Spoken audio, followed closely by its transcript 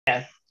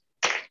Yes.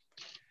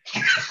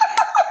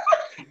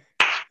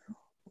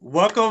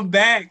 Welcome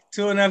back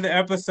to another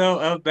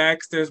episode of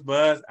Baxter's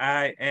Buzz.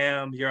 I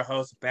am your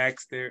host,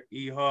 Baxter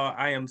E. Hall.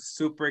 I am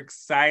super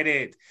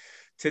excited.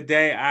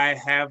 Today, I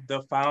have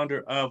the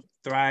founder of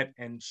Thrive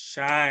and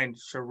Shine,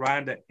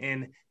 Sharonda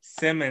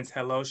Simmons.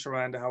 Hello,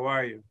 Sharonda. How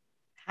are you?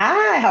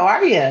 Hi, how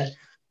are you?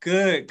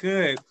 Good,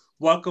 good.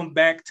 Welcome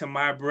back to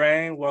my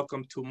brain.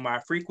 Welcome to my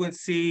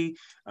frequency.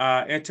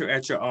 Enter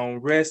at your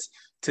own risk.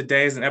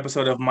 Today is an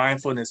episode of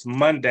Mindfulness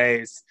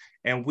Mondays,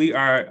 and we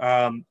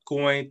are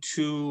going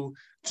to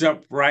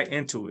jump right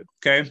into it.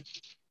 Okay.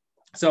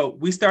 So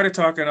we started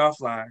talking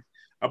offline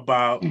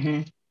about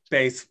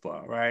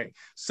baseball, right?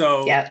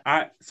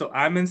 Yep. So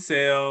I'm in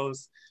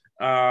sales,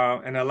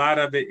 and a lot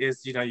of it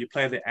is, you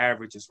play the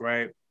averages,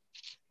 right?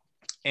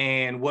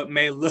 And what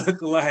may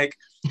look like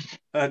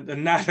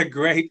not a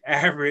great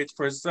average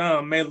for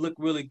some may look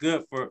really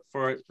good for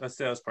a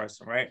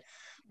salesperson, right?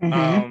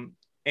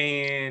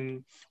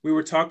 And we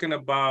were talking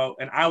about,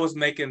 and I was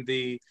making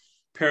the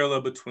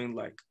parallel between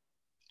like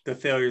the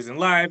failures in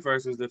life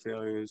versus the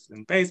failures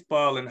in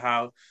baseball, and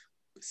how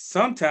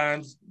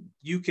sometimes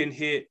you can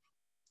hit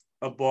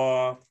a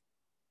ball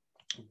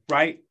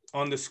right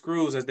on the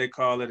screws, as they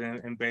call it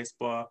in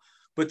baseball,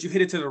 but you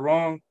hit it to the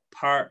wrong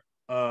part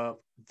of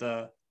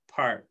the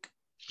park.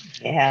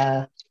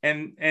 Yeah.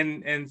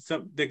 And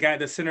so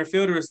the center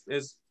fielder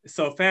is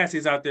so fast,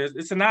 he's out there,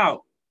 it's an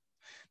out.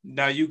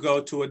 Now you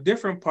go to a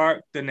different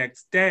park the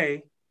next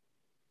day,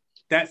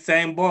 that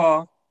same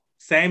ball,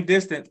 same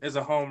distance is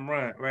a home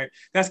run, right?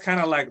 That's kind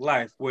of like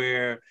life,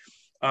 where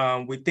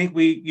we think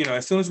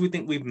as soon as we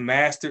think we've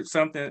mastered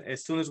something,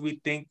 as soon as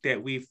we think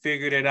that we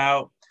figured it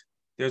out,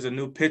 there's a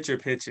new pitcher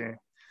pitching,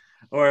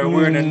 or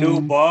we're in a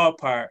new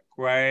ballpark,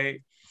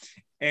 right?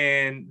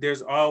 And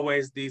there's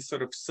always these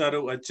sort of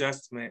subtle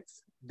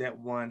adjustments that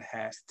one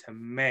has to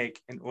make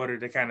in order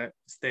to kind of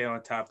stay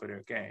on top of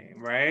their game,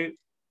 right?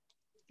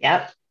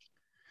 Yep.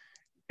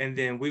 And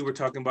then we were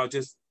talking about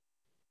just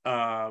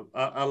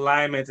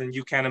alignment, and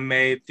you kind of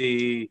made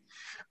the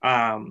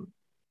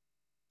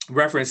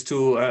reference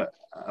to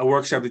a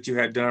workshop that you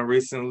had done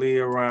recently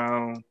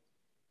around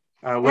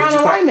what did you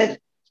call? Alignment.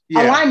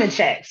 Yeah, alignment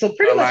check. So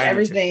pretty much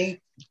alignment check. everything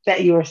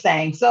that you were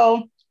saying.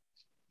 So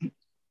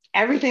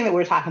everything that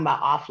we're talking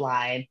about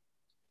offline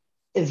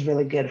is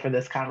really good for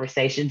this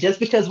conversation,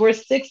 just because we're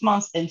 6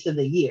 months into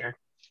the year.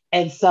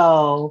 And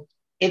so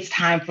it's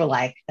time for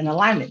like an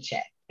alignment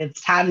check.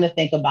 It's time to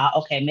think about,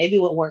 okay, maybe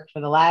what worked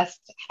for the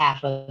last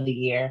half of the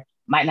year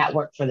might not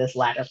work for this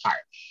latter part.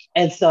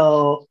 And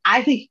so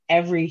I think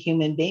every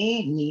human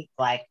being needs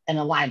like an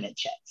alignment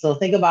check. So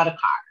think about a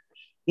car.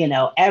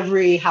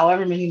 Every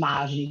however many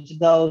miles you need to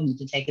go, you need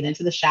to take it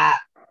into the shop.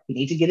 You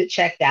need to get it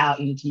checked out.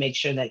 You need to make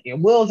sure that your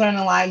wheels are in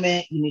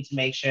alignment. You need to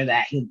make sure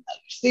that your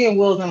steering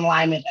wheel's in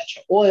alignment, that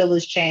your oil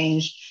is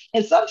changed.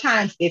 And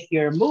sometimes if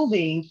you're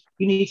moving,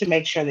 you need to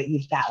make sure that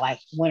you've got like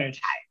winter tires.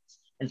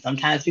 And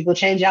sometimes people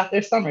change out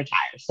their summer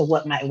tires. So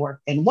what might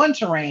work in one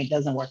terrain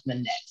doesn't work in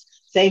the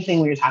next. Same thing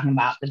when you're talking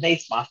about the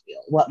baseball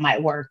field. What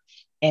might work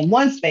in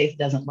one space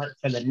doesn't work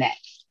for the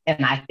next.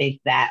 And I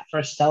think that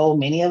for so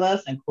many of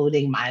us,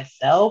 including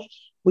myself,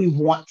 we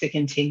want to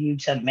continue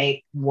to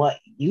make what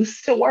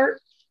used to work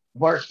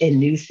in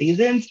new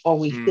seasons, or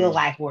we feel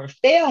like we're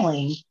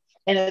failing.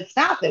 And it's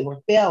not that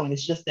we're failing,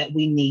 it's just that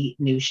we need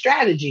new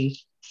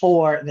strategy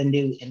for the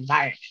new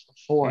environment,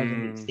 for the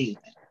new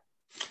season.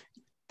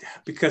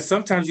 Because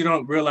sometimes you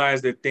don't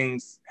realize that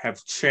things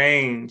have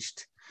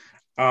changed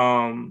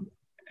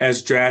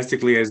as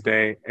drastically as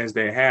they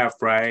have,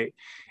 right?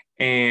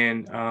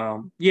 And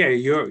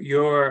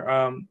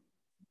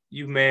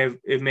it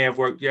may have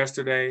worked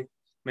yesterday,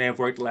 may have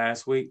worked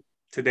last week.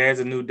 Today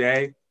is a new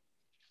day,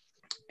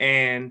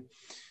 and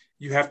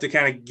you have to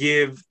kind of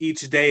give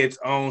each day its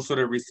own sort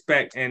of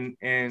respect, and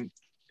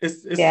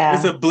it's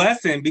a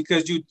blessing,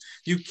 because you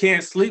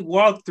can't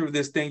sleepwalk through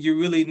this thing. You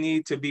really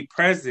need to be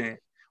present,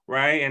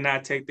 right, and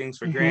not take things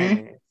for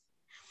granted.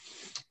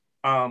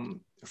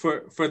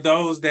 For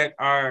those that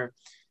are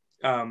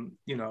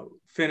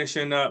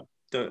finishing up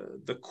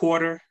the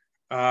quarter,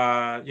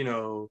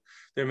 there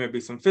may be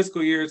some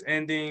fiscal years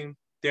ending.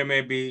 There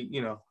may be,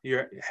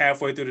 you're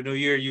halfway through the new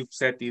year, you've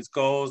set these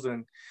goals,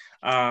 and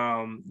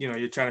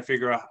you're trying to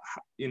figure out,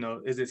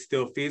 is it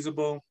still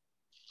feasible?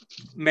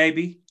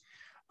 Maybe.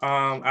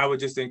 I would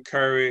just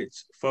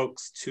encourage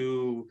folks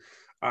to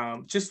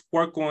just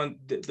work on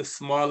the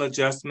small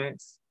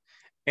adjustments,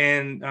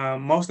 and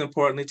most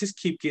importantly, just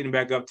keep getting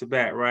back up to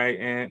bat, right?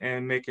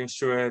 And making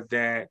sure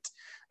that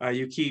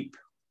you keep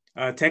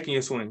taking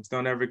your swings.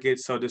 Don't ever get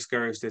so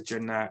discouraged that you're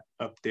not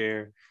up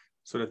there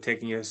sort of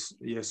taking your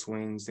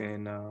swings,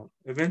 and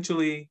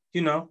eventually,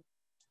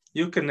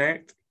 you'll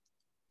connect.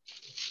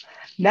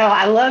 No,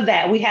 I love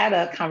that. We had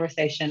a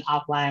conversation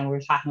offline. We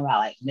were talking about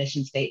like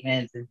mission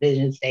statements and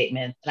vision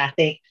statements. And I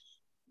think,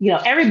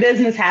 every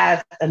business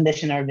has a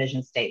mission or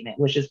vision statement,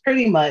 which is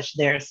pretty much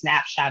their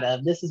snapshot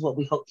of this is what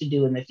we hope to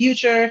do in the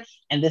future.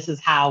 And this is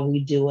how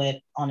we do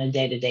it on a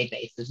day-to-day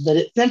basis. But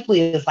it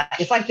simply is like,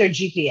 it's like their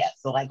GPS.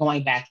 So like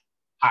going back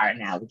car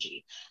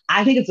analogy.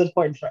 I think it's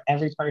important for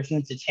every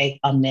person to take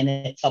a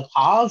minute to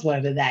pause,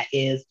 whether that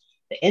is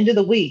the end of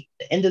the week,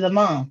 the end of the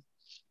month,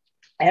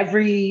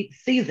 every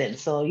season.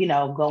 So,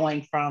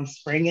 going from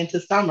spring into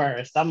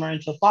summer, summer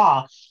into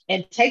fall,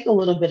 and take a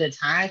little bit of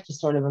time to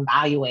sort of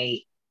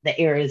evaluate the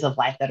areas of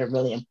life that are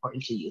really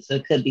important to you. So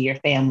it could be your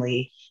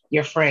family,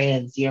 your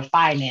friends, your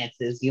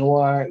finances,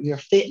 your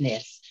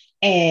fitness,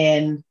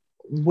 and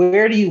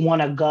where do you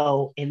want to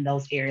go in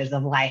those areas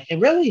of life,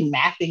 and really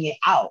mapping it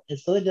out. And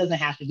so it doesn't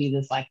have to be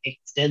this like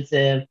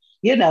extensive,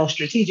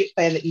 strategic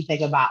plan that you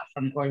think about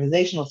from an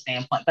organizational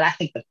standpoint, but I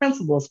think the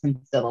principles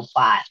can still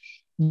apply.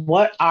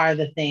 What are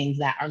the things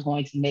that are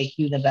going to make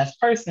you the best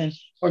person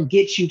or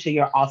get you to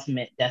your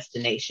ultimate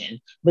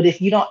destination? But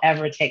if you don't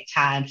ever take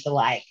time to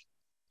like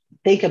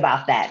think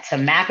about that, to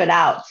map it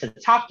out, to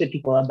talk to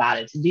people about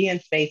it, to be in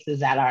spaces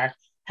that are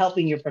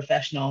helping your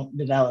professional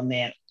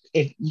development,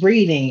 if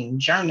reading,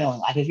 journaling,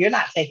 like if you're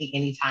not taking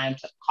any time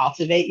to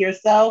cultivate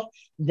yourself,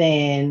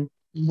 then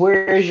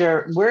where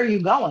are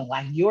you going?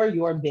 Like you're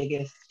your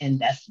biggest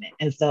investment.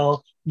 And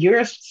so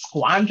you're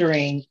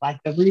squandering like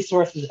the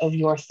resources of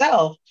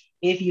yourself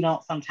if you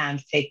don't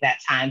sometimes take that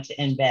time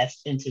to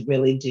invest and to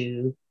really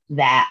do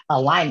that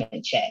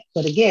alignment check.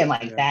 But again,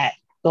 like that,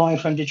 going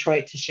from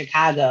Detroit to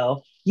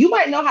Chicago, you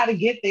might know how to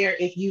get there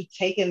if you've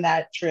taken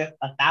that trip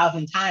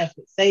 1,000 times,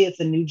 but say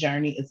it's a new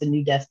journey, it's a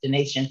new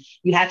destination,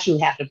 you actually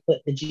have to put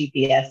the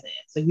GPS in.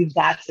 So you've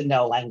got to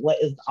know like what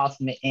is the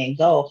ultimate end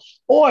goal,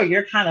 or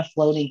you're kind of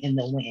floating in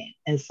the wind.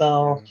 And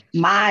so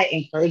my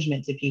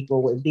encouragement to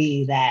people would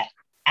be that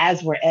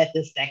as we're at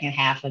the second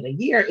half of the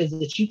year, is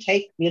that you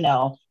take,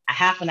 a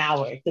half an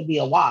hour. It could be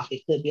a walk.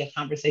 It could be a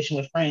conversation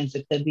with friends.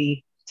 It could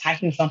be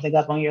typing something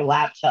up on your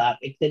laptop.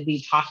 It could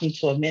be talking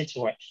to a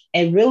mentor,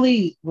 and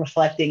really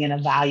reflecting and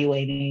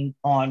evaluating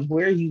on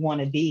where you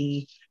want to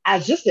be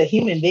as just a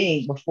human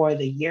being before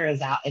the year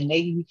is out. And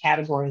maybe we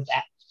categorize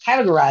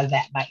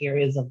that by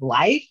areas of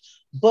life,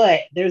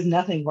 but there's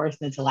nothing worse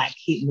than to like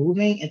keep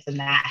moving and to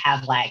not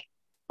have like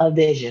a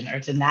vision,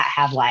 or to not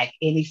have like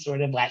any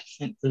sort of like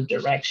sense of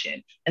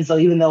direction. And so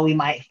even though we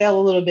might fail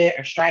a little bit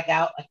or strike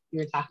out, like you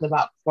were talking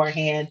about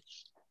beforehand,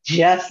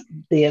 just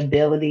the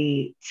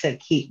ability to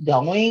keep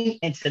going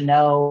and to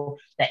know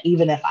that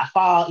even if I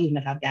fall, even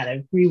if I've got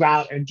to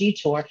reroute or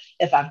detour,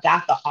 if I've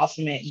got the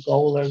ultimate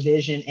goal or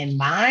vision in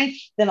mind,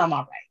 then I'm all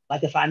right.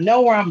 Like if I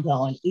know where I'm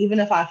going, even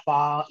if I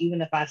fall,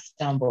 even if I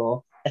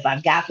stumble, if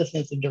I've got the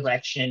sense of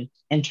direction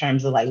in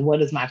terms of like,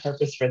 what is my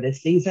purpose for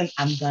this season,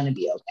 I'm going to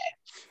be okay.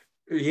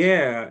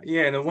 Yeah.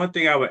 And the one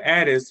thing I would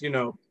add is,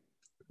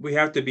 we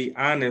have to be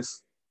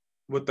honest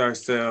with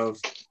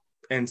ourselves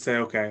and say,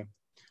 okay,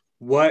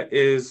 what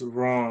is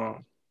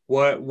wrong?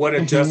 What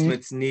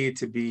adjustments need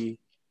to be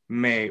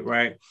made,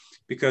 right?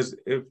 Because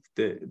if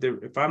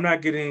I'm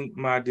not getting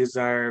my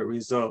desired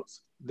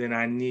results, then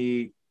I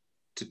need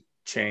to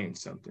change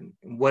something.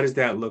 What does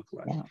that look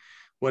like? Yeah.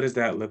 What does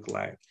that look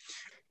like?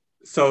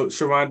 So,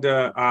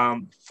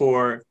 Sharonda,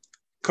 for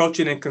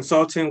coaching and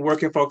consulting, where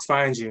can folks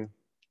find you?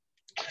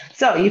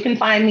 So you can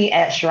find me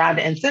at Sharonda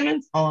and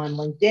Simmons on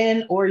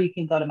LinkedIn, or you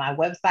can go to my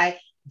website,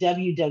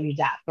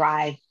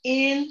 www.thrivein,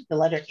 the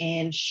letter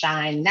N,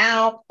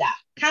 shinenow.com.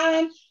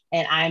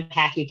 And I'm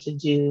happy to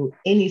do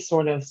any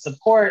sort of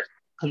support,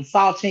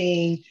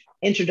 consulting,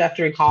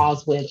 introductory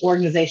calls with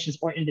organizations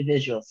or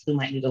individuals who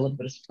might need a little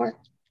bit of support.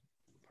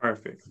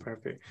 Perfect.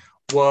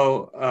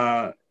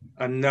 Well,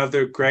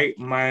 another great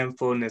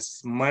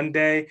Mindfulness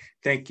Monday.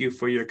 Thank you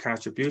for your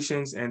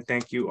contributions, and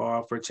thank you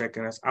all for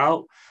checking us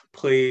out.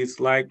 Please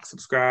like,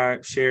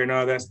 subscribe, share, and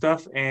all that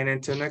stuff. And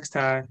until next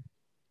time,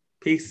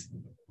 peace.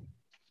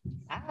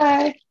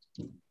 Bye.